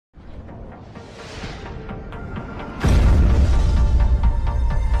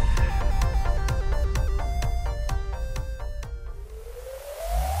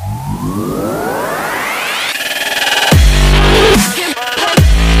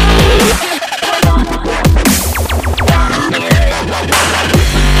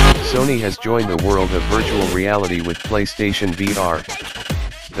Sony has joined the world of virtual reality with PlayStation VR.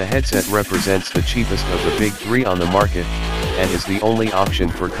 The headset represents the cheapest of the big three on the market, and is the only option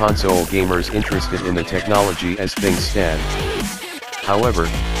for console gamers interested in the technology as things stand. However,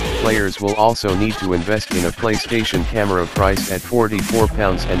 players will also need to invest in a PlayStation camera priced at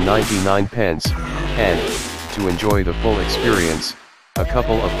 £44.99, and, to enjoy the full experience, a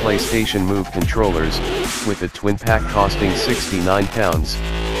couple of PlayStation Move controllers, with the twin pack costing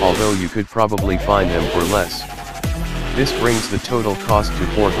 £69, although you could probably find them for less. This brings the total cost to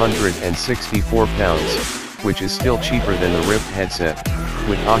 £464, which is still cheaper than the Rift headset,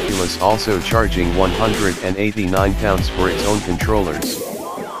 with Oculus also charging £189 for its own controllers.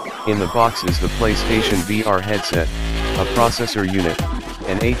 In the box is the PlayStation VR headset, a processor unit,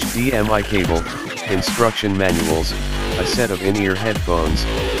 an HDMI cable, instruction manuals, a set of in-ear headphones,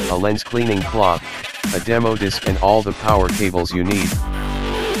 a lens cleaning cloth, a demo disc and all the power cables you need.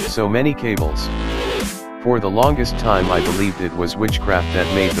 So many cables. For the longest time I believed it was witchcraft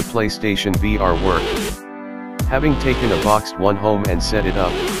that made the PlayStation VR work. Having taken a boxed one home and set it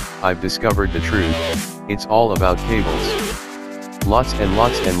up, I've discovered the truth. It's all about cables. Lots and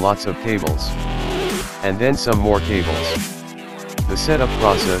lots and lots of cables. And then some more cables. The setup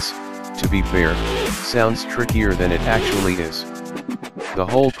process, to be fair, sounds trickier than it actually is. The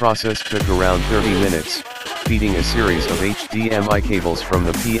whole process took around 30 minutes, feeding a series of HDMI cables from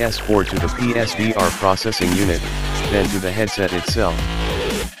the PS4 to the PSVR processing unit, then to the headset itself.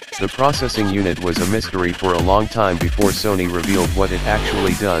 The processing unit was a mystery for a long time before Sony revealed what it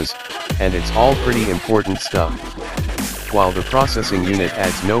actually does, and it's all pretty important stuff. While the processing unit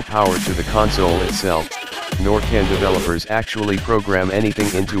adds no power to the console itself, nor can developers actually program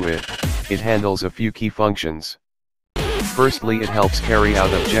anything into it, it handles a few key functions. Firstly, it helps carry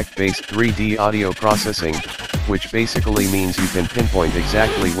out object-based 3D audio processing, which basically means you can pinpoint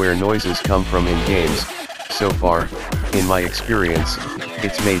exactly where noises come from in games. So far, in my experience,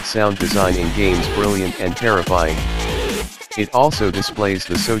 it's made sound design in games brilliant and terrifying. It also displays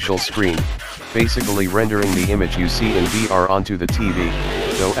the social screen, basically rendering the image you see in VR onto the TV,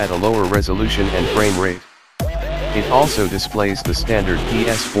 though at a lower resolution and frame rate. It also displays the standard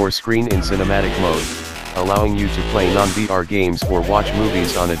PS4 screen in cinematic mode, allowing you to play non-VR games or watch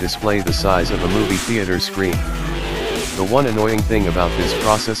movies on a display the size of a movie theater screen. The one annoying thing about this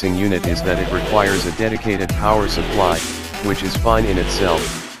processing unit is that it requires a dedicated power supply, which is fine in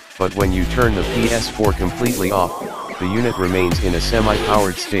itself, but when you turn the PS4 completely off, the unit remains in a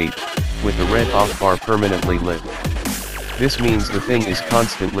semi-powered state, with the red off bar permanently lit. This means the thing is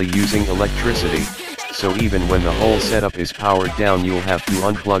constantly using electricity, so even when the whole setup is powered down you'll have to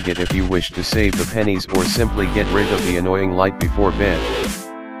unplug it if you wish to save the pennies or simply get rid of the annoying light before bed.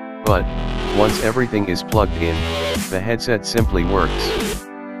 But, once everything is plugged in, the headset simply works.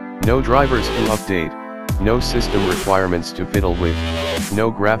 No drivers to update, no system requirements to fiddle with,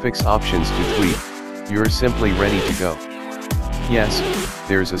 no graphics options to tweak, you're simply ready to go. Yes,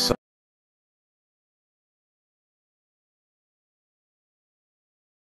 there's a